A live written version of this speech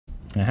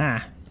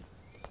Aha.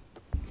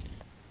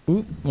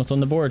 Ooh, what's on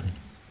the board?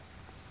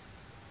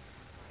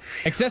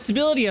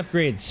 Accessibility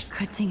upgrades.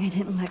 Good thing I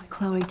didn't let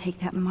Chloe take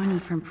that money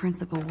from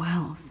Principal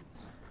Wells.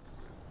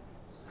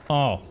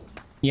 Oh,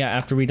 yeah,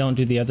 after we don't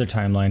do the other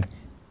timeline.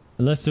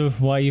 The list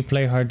of why you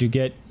play hard to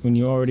get when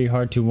you're already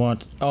hard to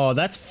want. Oh,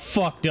 that's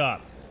fucked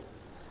up.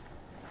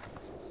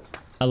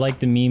 I like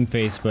the meme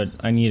face, but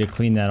I need to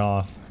clean that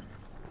off.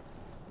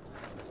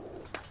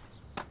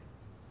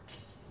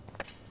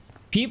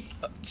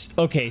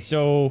 Okay,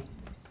 so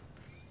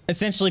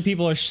essentially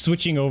people are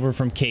switching over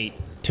from Kate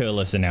to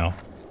Alyssa now.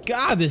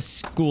 God, this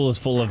school is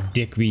full of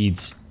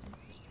dickweeds.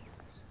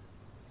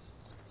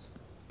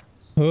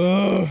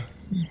 Ugh.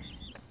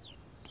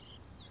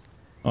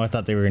 Oh, I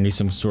thought they were gonna do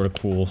some sort of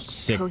cool,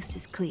 sick Coast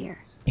is clear.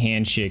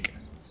 handshake.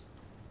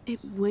 It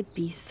would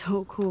be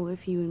so cool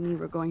if you and me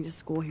were going to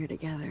school here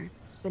together.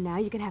 But now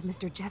you can have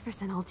Mr.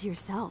 Jefferson all to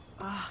yourself.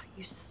 Ah,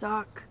 you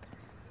suck.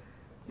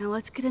 Now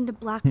let's get into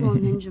Blackwell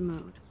Ninja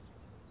mode.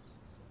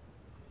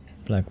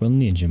 Blackwell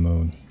Ninja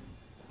mode.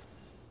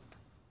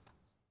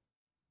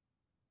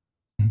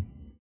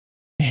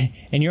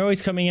 And you're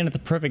always coming in at the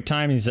perfect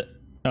timings.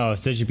 Oh, it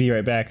says you'll be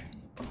right back.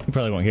 You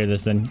probably won't hear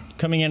this then.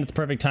 Coming in at the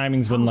perfect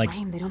timings when like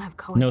They don't have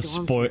no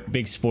co-ed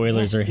big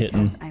spoilers Yes, are hitting.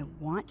 because I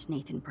want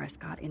Nathan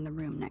Prescott in the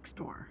room next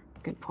door.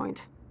 Good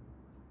point.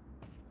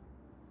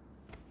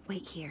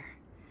 Wait here.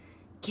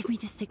 Give me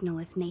the signal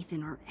if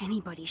Nathan or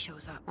anybody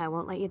shows up. I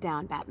won't let you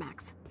down,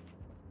 Batmax.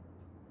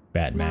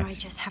 Bad Now I Max.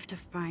 just have to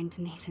find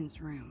Nathan's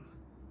room.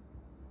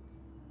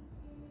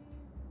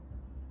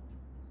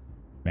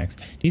 Max.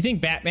 Do you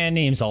think Batman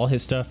names all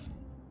his stuff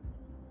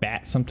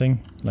Bat something?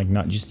 Like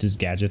not just his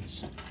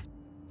gadgets?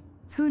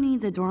 Who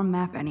needs a dorm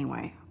map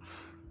anyway?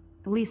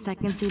 At least I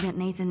can see that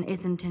Nathan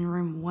isn't in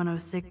room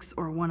 106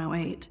 or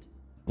 108.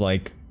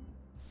 Like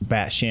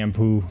Bat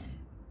shampoo,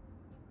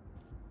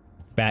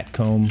 Bat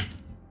comb.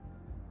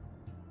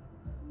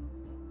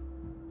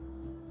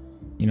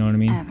 You know what I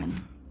mean?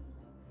 Evan.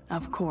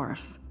 Of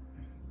course.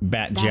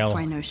 Bat That's gel.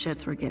 why no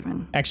shits were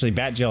given. Actually,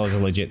 bat gel is a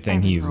legit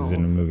thing he uses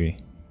in the movie,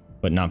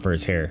 but not for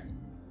his hair.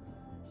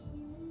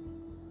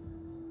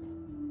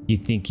 You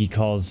think he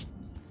calls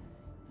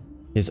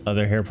his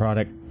other hair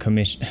product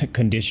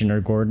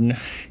conditioner Gordon?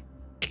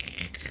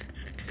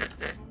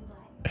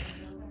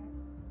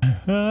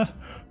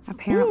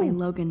 Apparently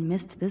Logan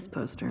missed this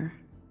poster.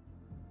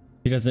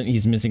 He doesn't.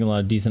 He's missing a lot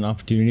of decent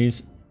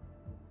opportunities.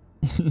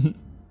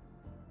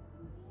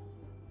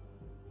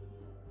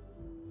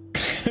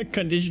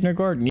 Conditioner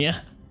Gordon, yeah.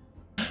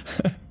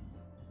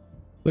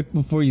 Look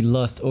before you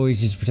lust.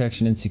 Always use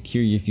protection and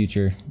secure your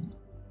future.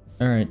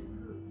 All right.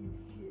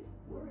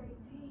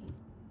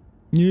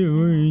 Yeah,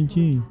 we're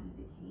 18.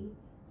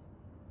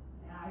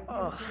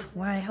 Oh,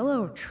 why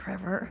hello,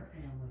 Trevor.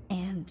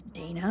 And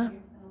Dana.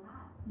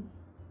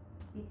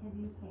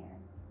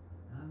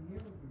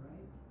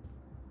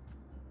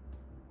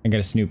 I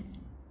gotta snoop.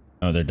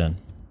 Oh, they're done.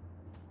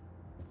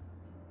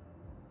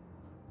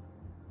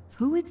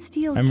 Who would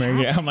steal I'm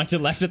ready. How much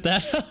is left at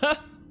that?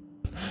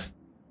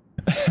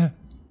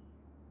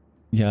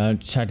 Yeah, I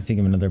tried to think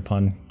of another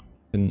pun.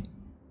 And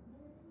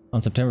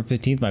on September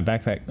 15th, my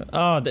backpack.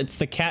 Oh, it's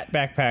the cat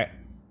backpack.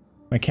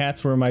 My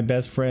cats were my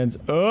best friends.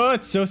 Oh,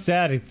 it's so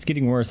sad. It's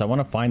getting worse. I want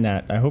to find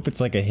that. I hope it's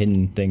like a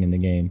hidden thing in the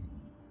game.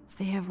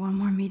 They have one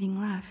more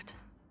meeting left.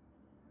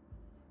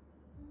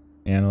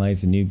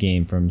 Analyze the new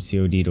game from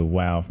COD to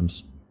WoW, from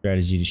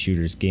strategy to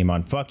shooters. Game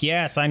on. Fuck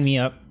yeah, sign me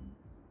up.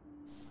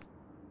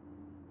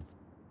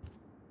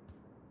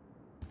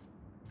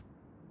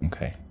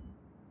 Okay.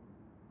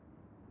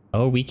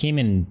 Oh, we came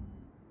in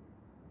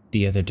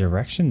the other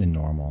direction than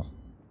normal.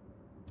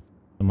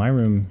 So my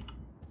room,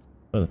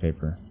 toilet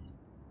paper.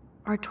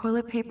 Are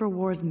toilet paper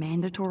wars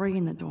mandatory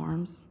in the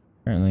dorms?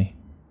 Apparently.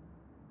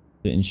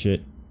 Sit and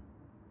shit.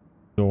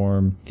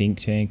 Dorm, think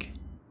tank.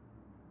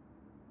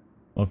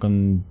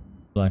 Welcome,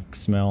 black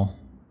smell.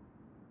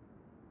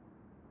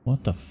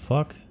 What the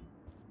fuck?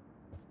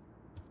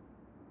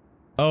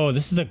 Oh,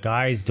 this is the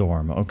guy's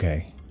dorm.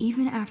 Okay.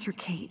 Even after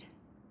Kate,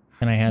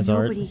 And I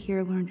hazard. nobody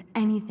here learned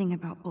anything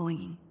about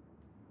bullying.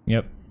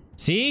 Yep.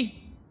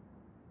 See?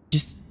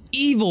 Just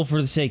evil for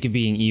the sake of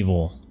being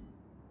evil.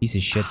 Piece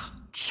of shits.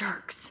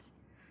 Jerks.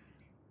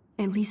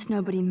 At least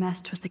nobody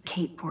messed with the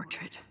Kate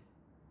portrait.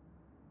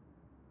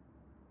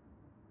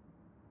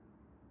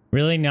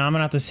 Really? Now I'm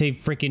gonna have to save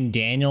freaking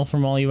Daniel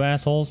from all you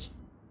assholes?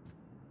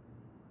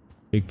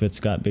 Bigfoot's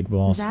got big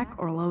balls. Zach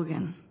or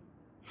Logan?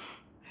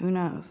 Who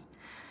knows?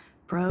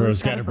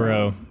 Bro's got a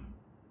bro.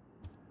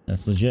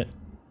 That's legit.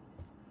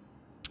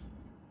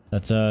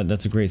 That's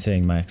a great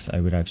saying, Max. I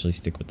would actually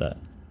stick with that.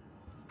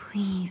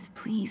 Please,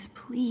 please,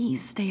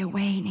 please stay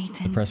away,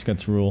 Nathan. The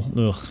Prescott's rule.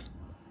 Ugh.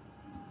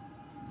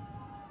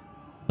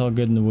 It's all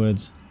good in the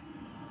woods.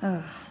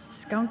 Ugh,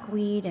 skunk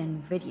weed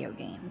and video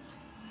games.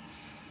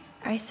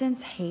 I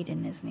sense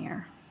Hayden is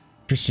near.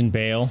 Christian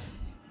Bale.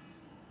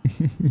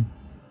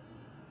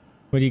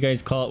 What do you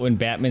guys call it when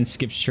Batman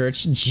skips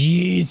church?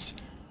 Jeez.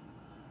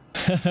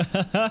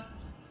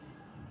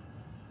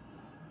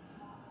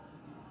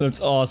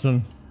 That's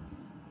awesome.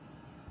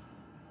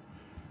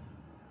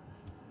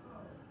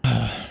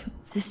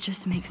 This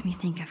just makes me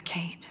think of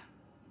Kate.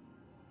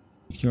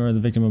 If you're the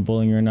victim of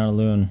bullying, you're not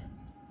alone.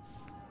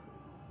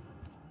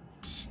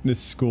 This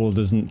school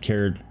doesn't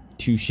care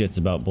two shits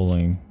about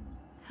bullying.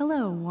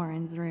 Hello,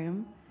 Warren's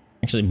room.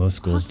 Actually, most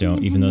schools Hawking don't,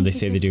 and even him though they make a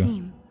say they good do.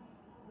 team.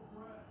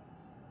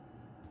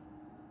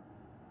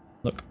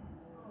 Look.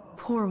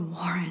 Poor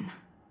Warren.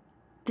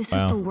 This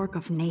Wow. is the work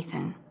of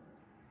Nathan.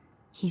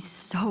 He's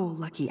so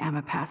lucky I'm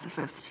a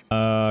pacifist.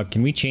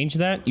 Can we change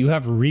that? You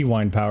have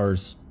rewind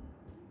powers.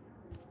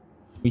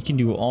 We can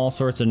do all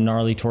sorts of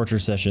gnarly torture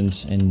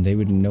sessions, and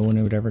no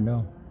one would ever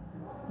know.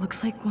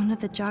 Looks like one of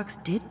the jocks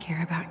did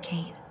care about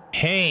Kate.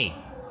 Hey!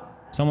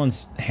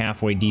 Someone's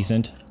halfway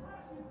decent.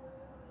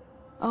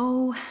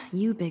 Oh,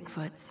 you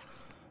Bigfoots.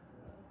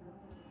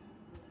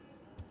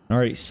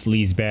 Alright,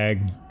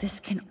 sleazebag. This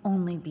can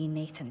only be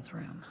Nathan's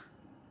room.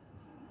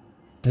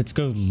 Let's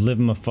go live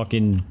him a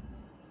fucking...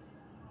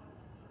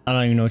 I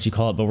don't even know what you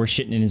call it, but we're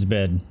shitting in his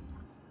bed.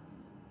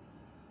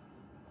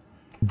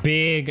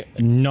 Big,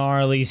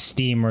 gnarly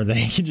steamer that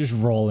he can just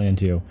roll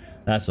into.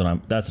 That's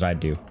what I'd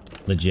do.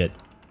 Legit.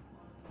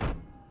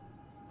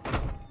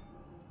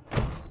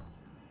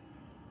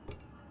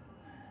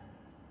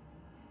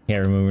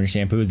 Hair remover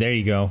shampoo. There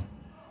you go.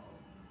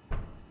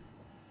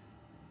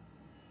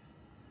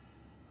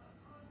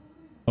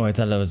 Oh, I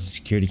thought that was a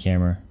security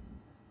camera.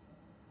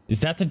 Is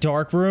that the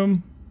dark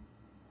room?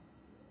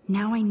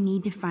 Now I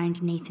need to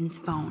find Nathan's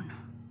phone.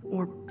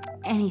 Or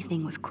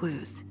anything with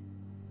clues.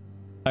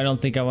 I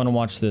don't think I want to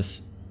watch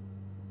this.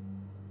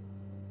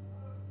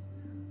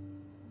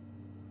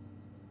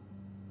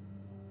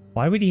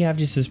 Why would he have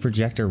just his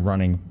projector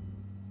running?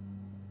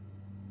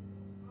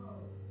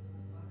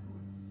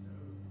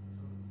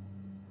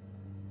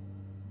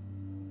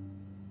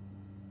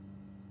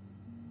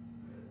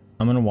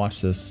 I'm gonna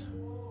watch this.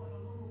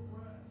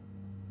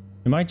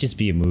 It might just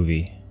be a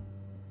movie.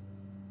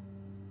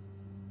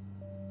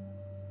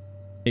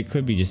 It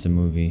could be just a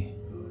movie.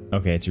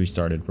 Okay, it's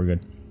restarted. We're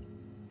good.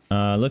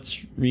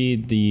 Let's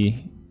read the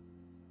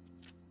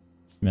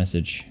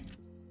message.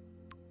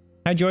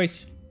 Hi,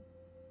 Joyce.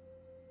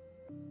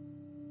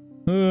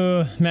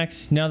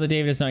 Max, now that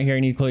David is not here, I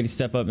need Chloe to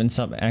step up and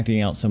stop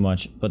acting out so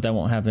much. But that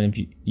won't happen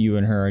if you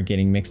and her are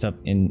getting mixed up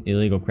in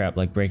illegal crap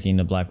like breaking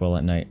into Blackwell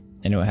at night.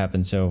 I know what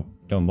happened, so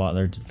don't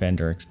bother to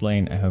defend or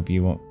explain. I hope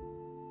you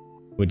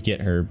would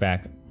get her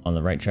back on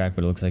the right track,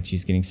 but it looks like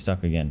she's getting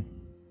stuck again.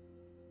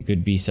 You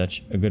could be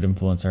such a good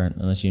influencer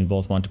unless you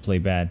both want to play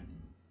bad.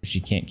 She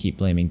can't keep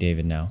blaming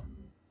David now.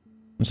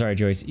 I'm sorry,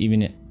 Joyce.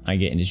 Even I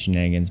get into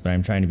shenanigans, but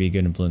I'm trying to be a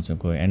good influence on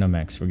Chloe. I know,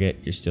 Max. Forget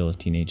you're still as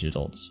teenage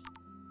adults.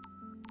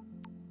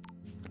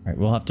 Alright,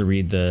 we'll have to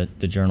read the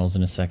journals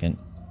in a second.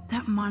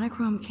 That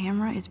monochrome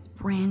camera is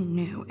brand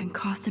new and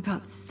cost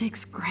about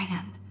 $6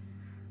 grand.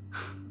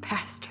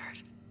 Bastard.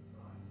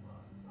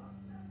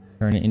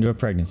 Turn it into a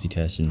pregnancy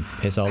test and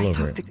piss all I over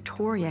thought it.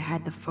 Victoria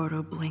had the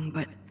photo bling,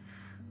 but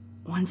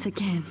once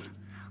again,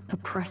 the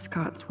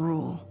Prescotts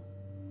rule.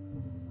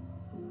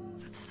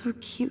 That's so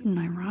cute and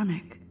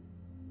ironic.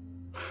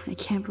 I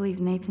can't believe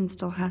Nathan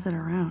still has it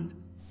around.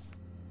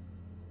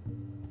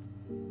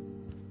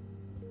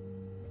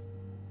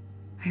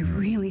 I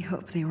really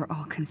hope they were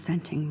all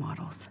consenting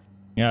models.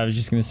 Yeah, I was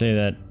just gonna say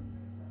that.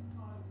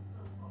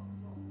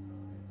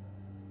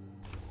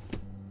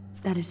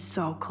 That is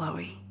so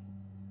Chloe.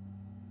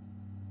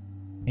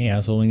 Hey,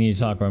 asshole, we need to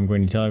talk or I'm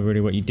going to tell everybody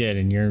what you did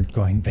and you're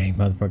going bang,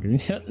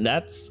 motherfucker.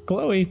 That's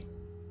Chloe.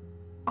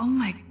 Oh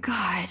my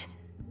god.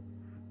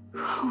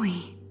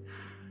 Chloe.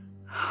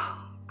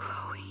 Oh,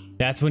 Chloe.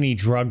 That's when he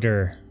drugged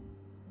her.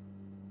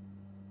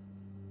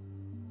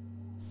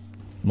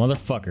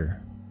 Motherfucker.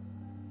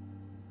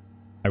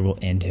 I will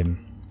end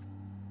him.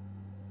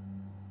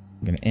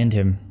 I'm gonna end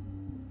him.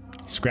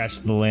 Scratch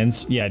the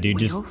lens. Yeah, dude,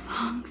 just Whale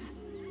songs?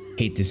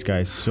 hate this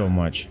guy so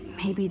much.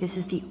 Maybe this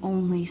is the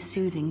only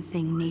soothing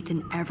thing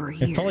Nathan ever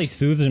hears. It probably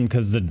soothes him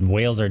because the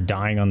whales are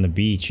dying on the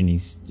beach and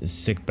he's a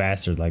sick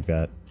bastard like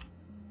that.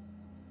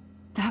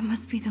 That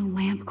must be the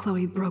lamp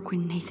Chloe broke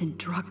when Nathan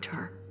drugged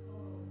her.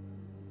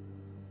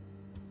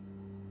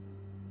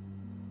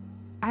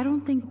 I don't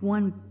think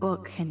one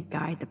book can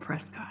guide the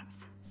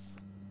Prescotts.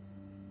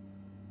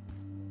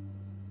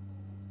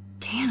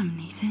 Damn,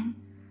 Nathan.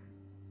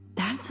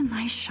 That's a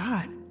nice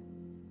shot.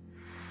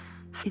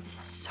 It's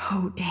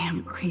so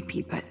damn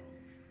creepy, but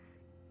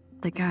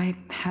the guy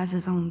has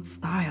his own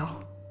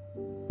style.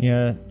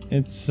 Yeah,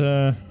 it's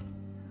Ugh,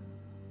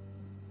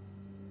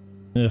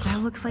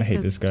 That looks like I hate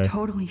a this guy.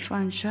 totally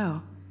fun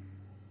show.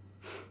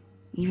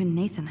 Even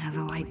Nathan has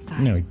a light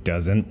side. No, he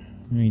doesn't.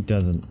 No, he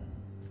doesn't.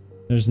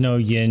 There's no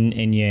yin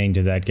and yang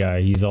to that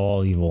guy. He's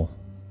all evil.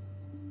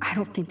 I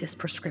don't think this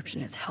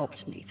prescription has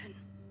helped Nathan.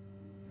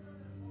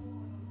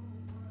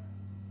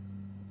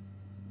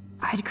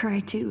 I'd cry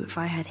too if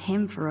I had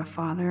him for a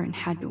father and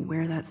had to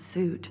wear that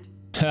suit.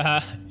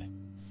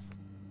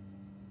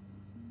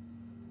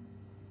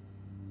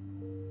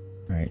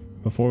 Alright,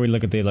 before we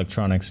look at the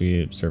electronics,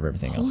 we observe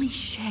everything else. Holy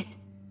shit.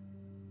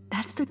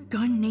 That's the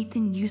gun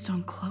Nathan used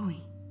on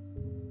Chloe.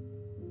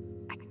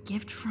 A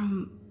gift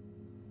from...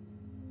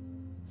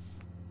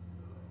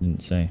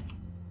 Didn't say.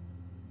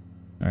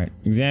 All right,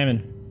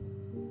 examine.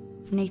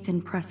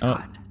 Nathan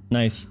Prescott. Oh,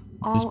 nice.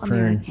 This prune.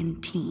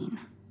 All-American teen.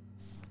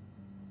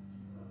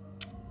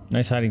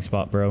 Nice hiding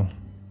spot, bro.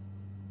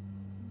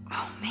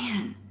 Oh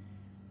man,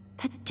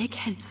 that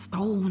dickhead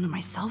stole one of my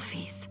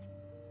selfies.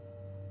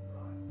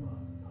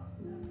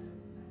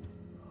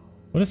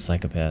 What a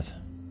psychopath.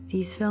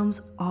 These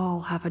films all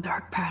have a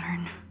dark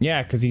pattern.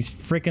 Yeah, because he's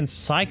freaking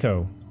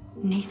psycho.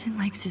 Nathan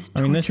likes his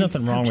I mean, there's tortured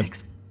nothing wrong with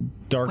subjects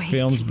dark way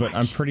films, too but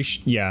much.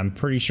 I'm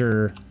pretty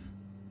sure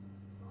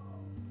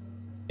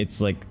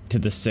it's like to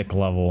the sick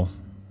level.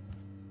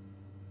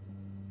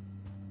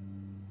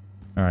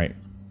 All right.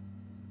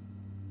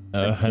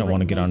 Let's I see don't what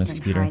want to get on his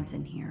Nathan computer. hides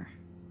in here.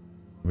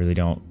 I really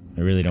don't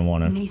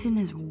want to. Nathan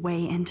is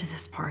way into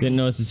this party. Didn't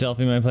notice the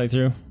selfie in my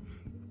playthrough.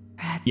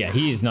 Bad Yeah,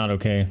 he is not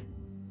okay.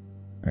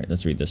 All right,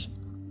 let's read this.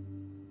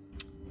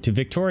 To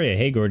Victoria,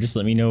 hey gorgeous,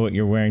 let me know what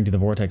you're wearing to the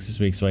Vortex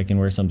this week so I can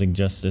wear something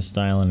just as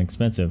style and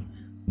expensive.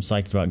 I'm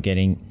psyched about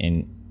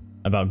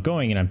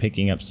going and I'm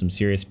picking up some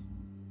serious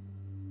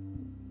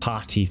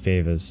party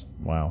favors.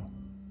 Wow.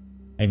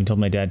 I even told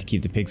my dad to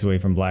keep the pigs away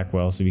from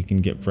Blackwell so we can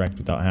get wrecked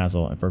without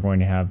hassle. If we're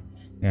going to have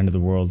an end of the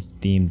world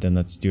theme, then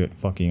let's do it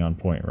fucking on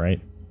point, right?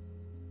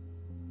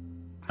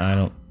 I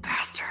don't...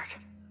 Bastard.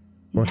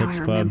 Vortex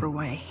now I Club. remember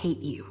why I hate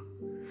you.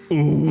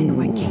 Ooh. And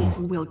why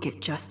Kate will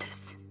get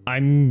justice.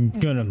 I'm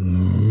gonna...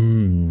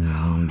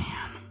 Oh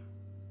man.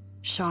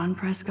 Sean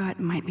Prescott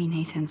might be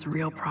Nathan's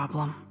real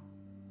problem.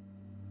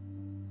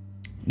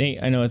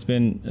 Nate, I know it's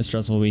been a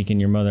stressful week and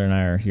your mother and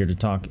I are here to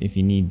talk if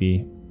you need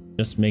be.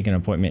 Just make an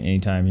appointment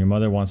anytime. Your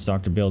mother wants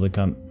Dr. Bill to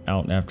come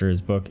out after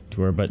his book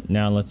tour, but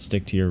now let's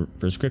stick to your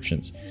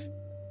prescriptions.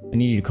 I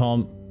need you to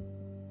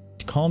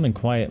calm and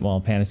quiet while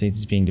Panastates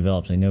is being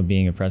developed. I know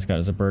being a Prescott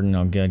is a burden.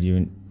 I'll guide you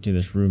into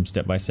this room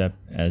step by step,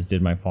 as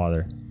did my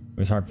father. It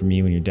was hard for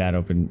me when your dad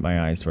opened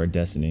my eyes to our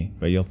destiny,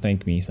 but you'll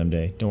thank me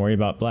someday. Don't worry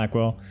about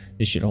Blackwell.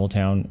 This shithole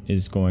town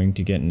is going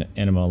to get an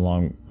enema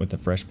along with a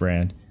fresh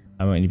brand.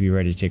 I want you to be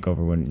ready to take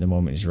over when the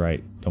moment is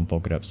right. Don't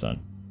fuck it up, son.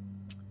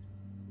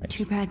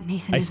 Too bad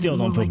Nathan I still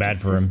don't feel bad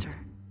for him.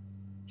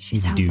 She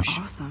He's a sounds douche.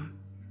 awesome.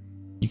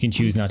 You can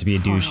choose not to be a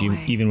Far douche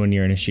away. even when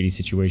you're in a shitty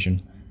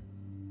situation.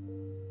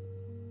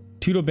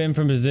 Tudo bem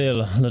from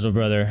Brazil, little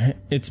brother.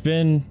 It's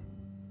been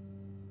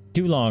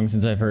too long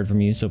since I've heard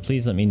from you, so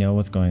please let me know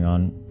what's going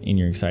on in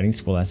your exciting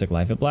scholastic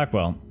life at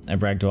Blackwell. I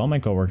bragged to all my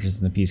coworkers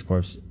in the Peace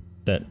Corps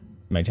that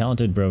my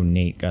talented bro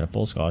Nate got a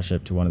full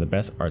scholarship to one of the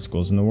best art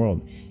schools in the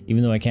world.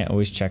 Even though I can't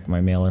always check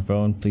my mail or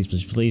phone,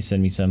 please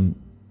send me some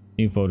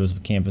new photos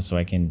of campus so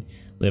I can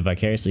live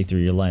vicariously through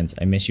your lens.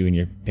 I miss you in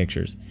your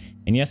pictures.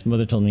 And yes,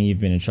 mother told me you've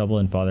been in trouble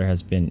and father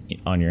has been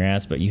on your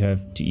ass, but you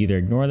have to either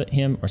ignore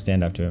him or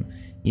stand up to him.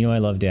 You know I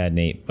love Dad,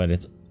 Nate,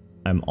 but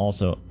I'm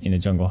also in a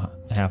jungle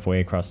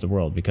halfway across the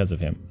world because of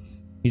him.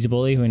 He's a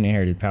bully who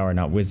inherited power,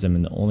 not wisdom,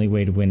 and the only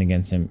way to win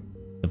against him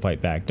is to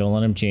fight back. Don't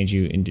let him change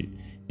you into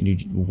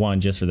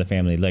one just for the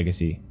family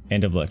legacy.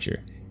 End of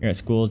lecture. You're at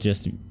school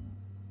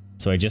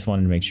so I just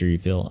wanted to make sure you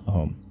feel at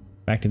home.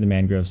 Back to the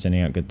mangrove,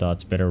 sending out good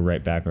thoughts. Better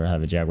write back or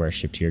have a Jaguar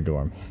shipped to your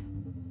dorm.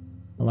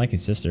 I like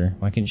his sister.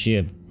 Why couldn't she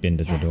have been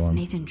to the dorm?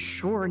 Nathan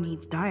sure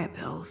needs diet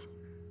pills.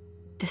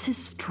 This is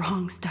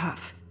strong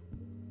stuff.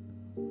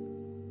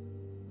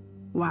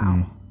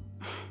 Wow.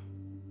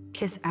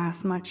 Kiss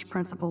ass much,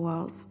 Principal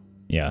Wells?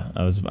 Yeah,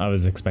 I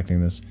was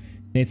expecting this.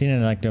 Nathan,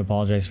 I'd like to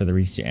apologize for the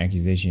recent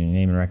accusation. Your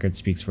name and record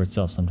speaks for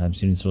itself. Sometimes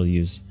students will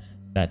use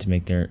that to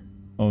make their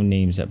own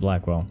names at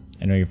Blackwell.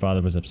 I know your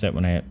father was upset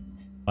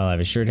while I've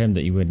assured him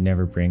that you would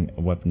never bring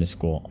a weapon to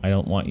school. I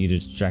don't want you to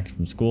distract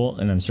from school,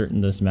 and I'm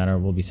certain this matter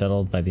will be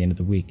settled by the end of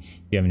the week.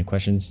 If you have any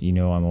questions, you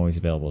know I'm always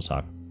available to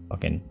talk.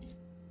 Fucking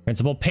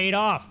principal paid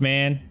off,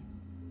 man.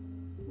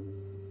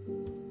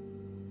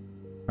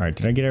 Alright,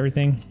 did I get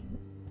everything?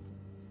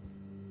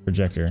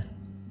 Projector.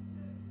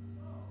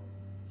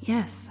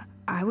 Yes,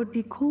 I would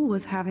be cool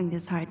with having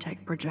this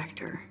high-tech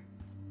projector.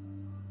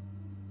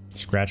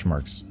 Scratch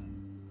marks.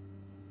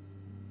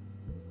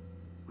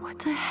 What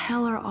the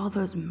hell are all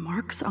those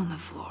marks on the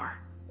floor?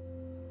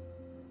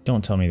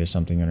 Don't tell me there's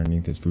something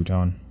underneath this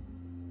futon.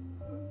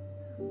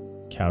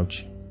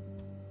 Couch.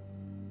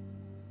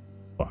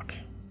 Fuck.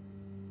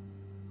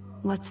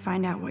 Let's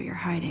find out what you're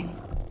hiding.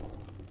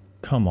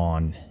 Come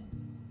on.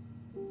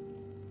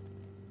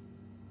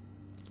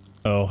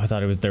 Oh, I thought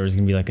there was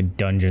gonna be like a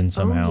dungeon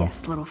somehow. Oh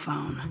yes, little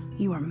phone.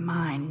 You are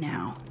mine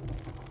now.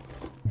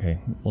 Okay,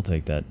 we'll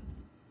take that.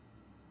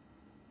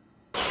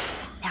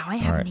 Now I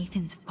have Alright.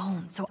 Nathan's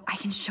phone, so I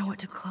can show it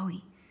to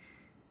Chloe.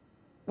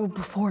 Well,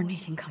 before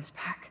Nathan comes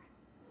back.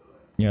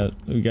 Yeah,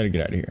 we gotta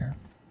get out of here.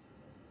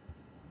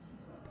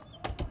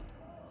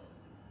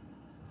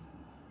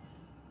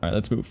 Alright,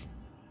 let's move.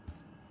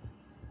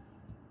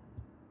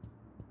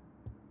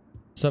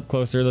 Step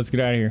closer, let's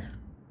get out of here.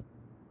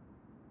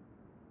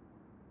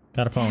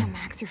 Got a phone. Damn,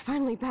 Max, you're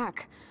finally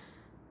back.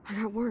 I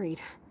got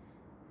worried.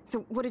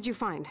 So, what did you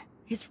find?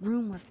 His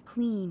room was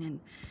clean and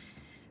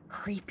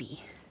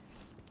creepy.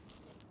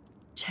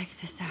 Check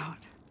this out.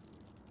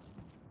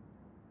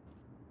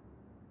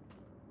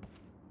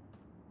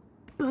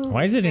 Boom.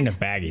 Why is it in a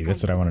baggie?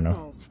 That's what I want to know.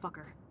 Balls,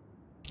 fucker.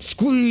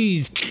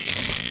 Squeeze!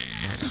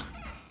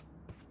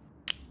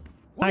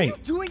 What are you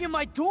doing in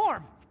my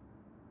dorm?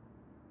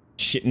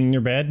 Shitting in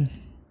your bed?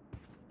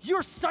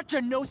 You're such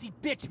a nosy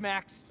bitch,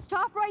 Max.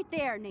 Stop right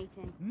there,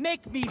 Nathan.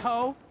 Make me,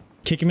 ho.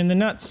 Kick him in the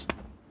nuts.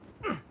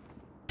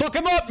 Fuck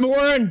him up,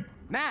 Warren!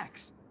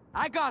 Max,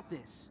 I got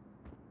this.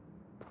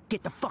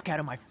 Get the fuck out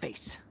of my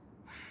face.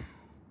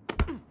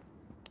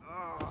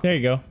 There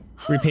you go.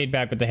 Repaid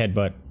back with the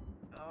headbutt.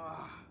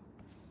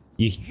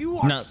 You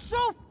are so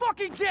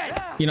fucking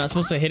dead. You're not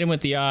supposed to hit him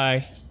with the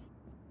eye.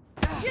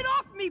 Get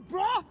off me,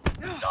 bro.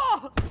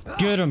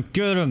 Get him,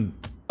 get him.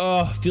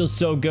 Oh, feels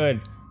so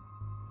good.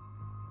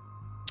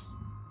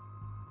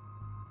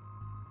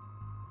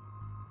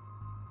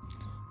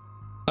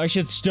 I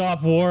should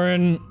stop,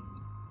 Warren.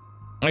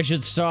 I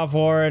should stop,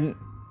 Warren.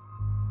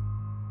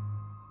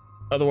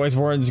 Otherwise,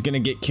 Warren's gonna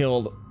get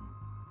killed.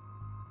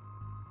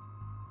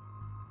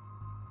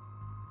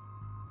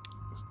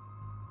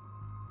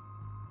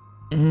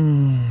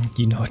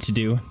 You know what to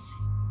do.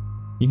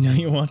 You know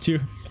you want to.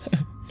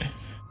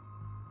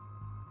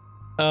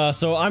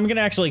 So I'm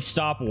gonna actually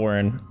stop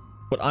Warren,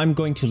 but I'm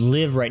going to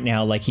live right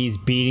now like he's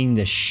beating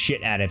the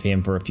shit out of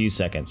him for a few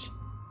seconds.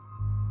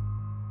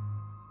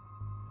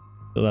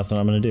 So that's what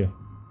I'm gonna do.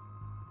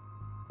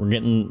 We're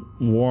getting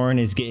Warren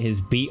is get his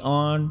beat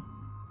on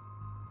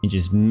and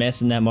just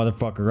messing that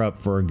motherfucker up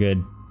for a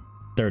good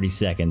 30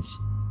 seconds.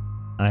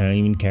 I don't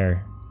even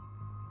care.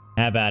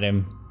 Have at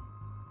him.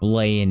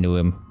 Lay into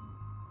him.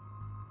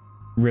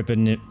 Rip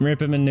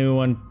him a new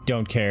one.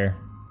 Don't care.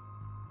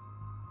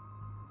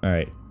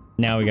 Alright.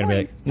 Now we gotta be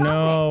like,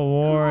 no,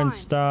 Warren,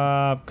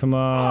 stop. Come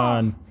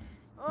on.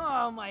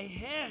 Oh, my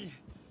head.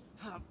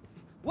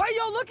 Why are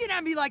y'all looking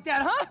at me like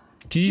that, huh?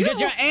 Cause you got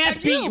your ass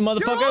beat, you motherfucker.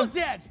 You're all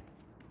dead.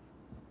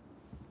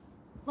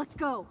 Let's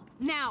go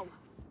now.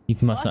 You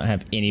must not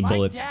have any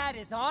bullets. My dad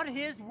is on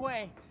his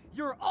way.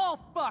 You're all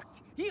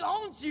fucked. He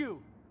owns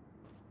you.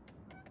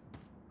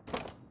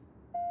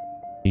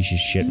 Piece of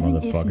shit, Even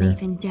motherfucker.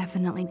 if Nathan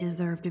definitely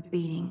deserved a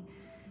beating,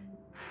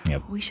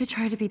 Yep. we should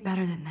try to be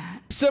better than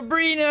that.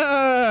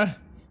 Sabrina!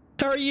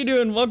 How are you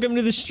doing? Welcome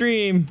to the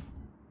stream.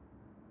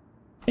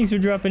 Thanks for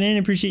dropping in.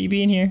 Appreciate you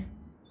being here.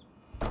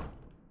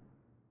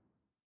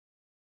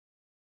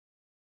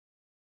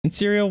 And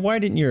Serial, why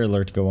didn't your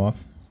alert go off?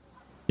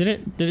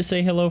 Did it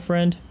say hello,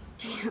 friend?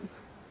 Damn.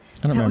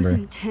 I don't That was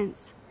remember.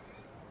 intense.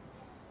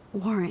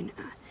 Warren,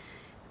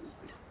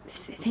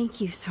 thank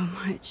you so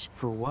much.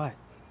 For what?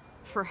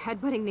 For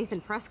headbutting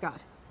Nathan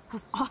Prescott. That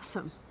was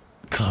awesome.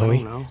 I Chloe.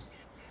 don't know.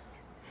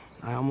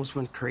 I almost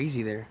went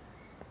crazy there.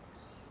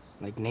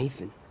 Like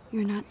Nathan.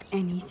 You're not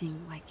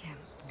anything like him.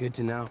 Good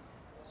to know.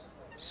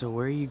 So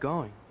where are you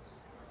going?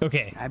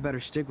 Okay. I better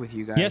stick with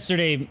you guys.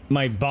 Yesterday,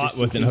 my bot just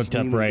in wasn't case hooked you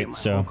up need me to get right, my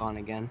so Hulk on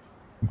again.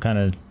 I'm kind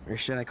of Or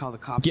should I call the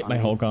cops get on my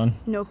me? Hulk on.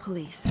 No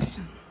police.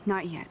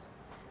 Not yet.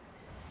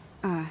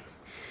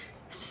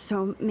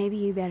 So maybe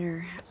you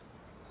better,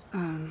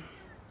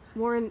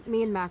 Warren,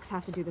 me and Max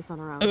have to do this on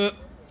our own.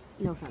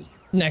 No offense.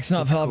 Next not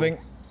That's cool. popping.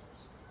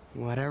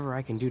 Whatever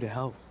I can do to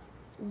help.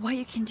 what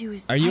you can do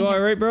is Are you find out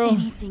alright, bro?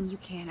 anything you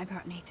can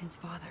about Nathan's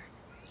father.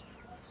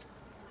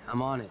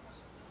 I'm on it.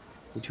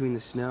 Between the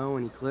snow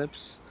and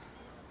eclipse,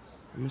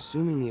 I'm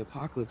assuming the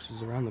apocalypse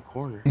is around the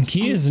corner.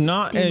 He is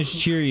not as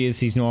cheery as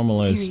he's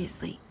normal is.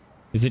 Seriously.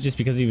 Is it just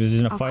because he was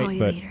in a I'll fight? call you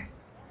But later.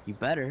 You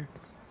better.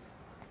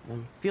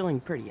 I'm feeling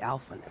pretty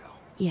alpha now.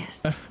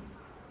 Yes.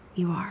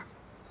 You are.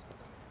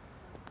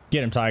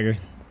 get him, Tiger.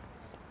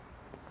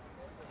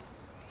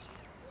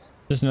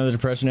 Just another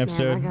depression Man,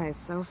 episode. that guy is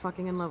so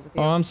fucking in love with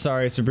you. Oh, I'm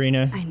sorry,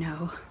 Sabrina. I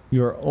know.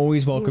 You are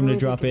always He welcome really to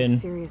drop took a in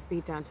serious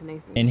beat down to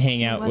Nathan. and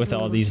hang out was with a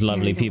all little these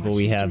lovely scared to people watch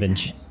we him have do in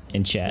that.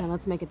 in chat. Now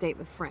let's make a date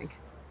with Frank.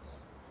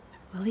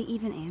 Will he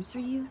even answer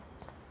you?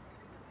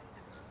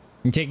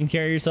 You taking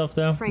care of yourself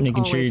though? Frank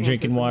Making sure always you're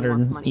drinking answers when he water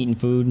wants and money. eating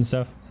food and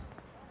stuff.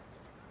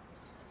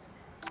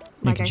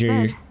 Like Making I sure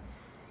said, you're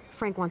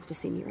Frank wants to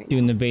see me right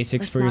doing now. the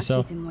basics Let's for not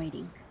yourself. keep him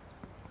waiting.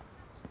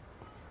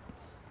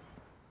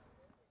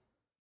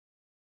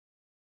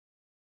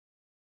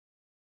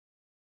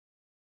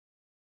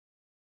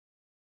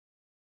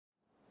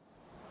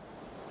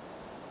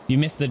 You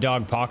missed the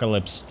dog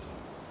apocalypse.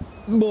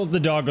 Both the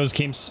doggos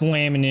came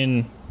slamming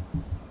in.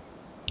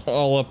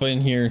 All up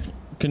in here.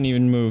 Couldn't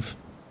even move.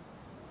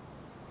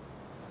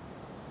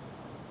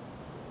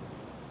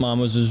 Mom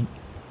was just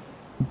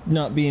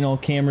not being all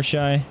camera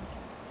shy.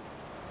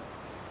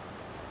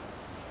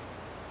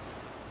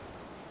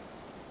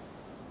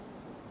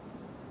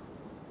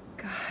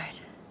 God.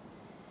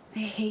 I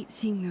hate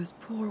seeing those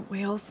poor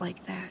whales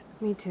like that.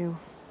 Me too.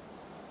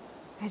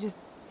 I just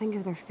think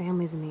of their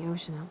families in the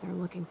ocean out there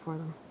looking for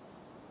them.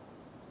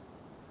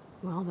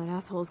 Well, that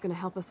asshole's gonna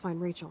help us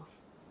find Rachel.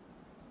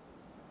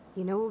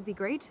 You know what would be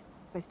great?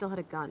 If I still had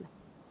a gun.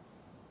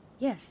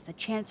 Yes, the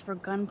chance for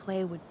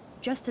gunplay would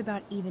just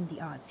about even the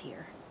odds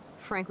here.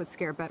 Frank would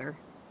scare better.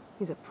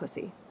 He's a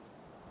pussy.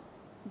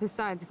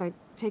 Besides, if I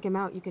take him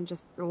out, you can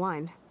just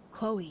rewind.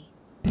 Chloe,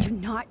 do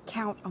not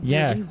count on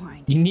Yeah. my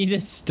rewind. You need to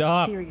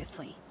stop.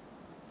 Seriously.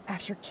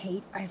 After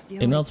Kate, I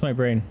feel It melts my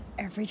brain.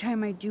 every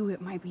time I do,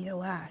 it might be the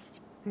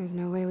last. There's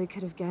no way we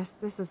could have guessed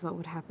this is what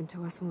would happen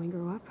to us when we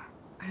grew up.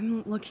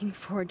 I'm looking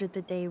forward to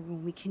the day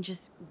when we can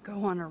just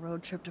go on a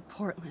road trip to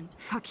Portland.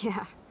 Fuck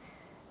yeah.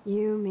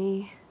 You,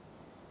 me,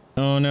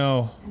 Oh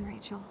no. and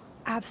Rachel.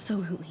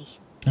 Absolutely.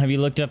 Have you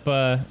looked up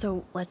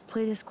So let's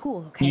play this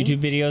cool, okay?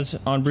 YouTube videos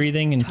on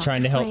breathing and Talk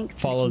trying to help Frank so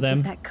I follow can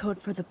them? Get that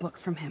code for the book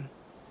from him.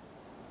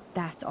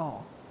 That's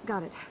all.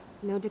 Got it.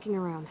 No dicking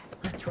around.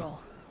 Let's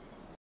roll.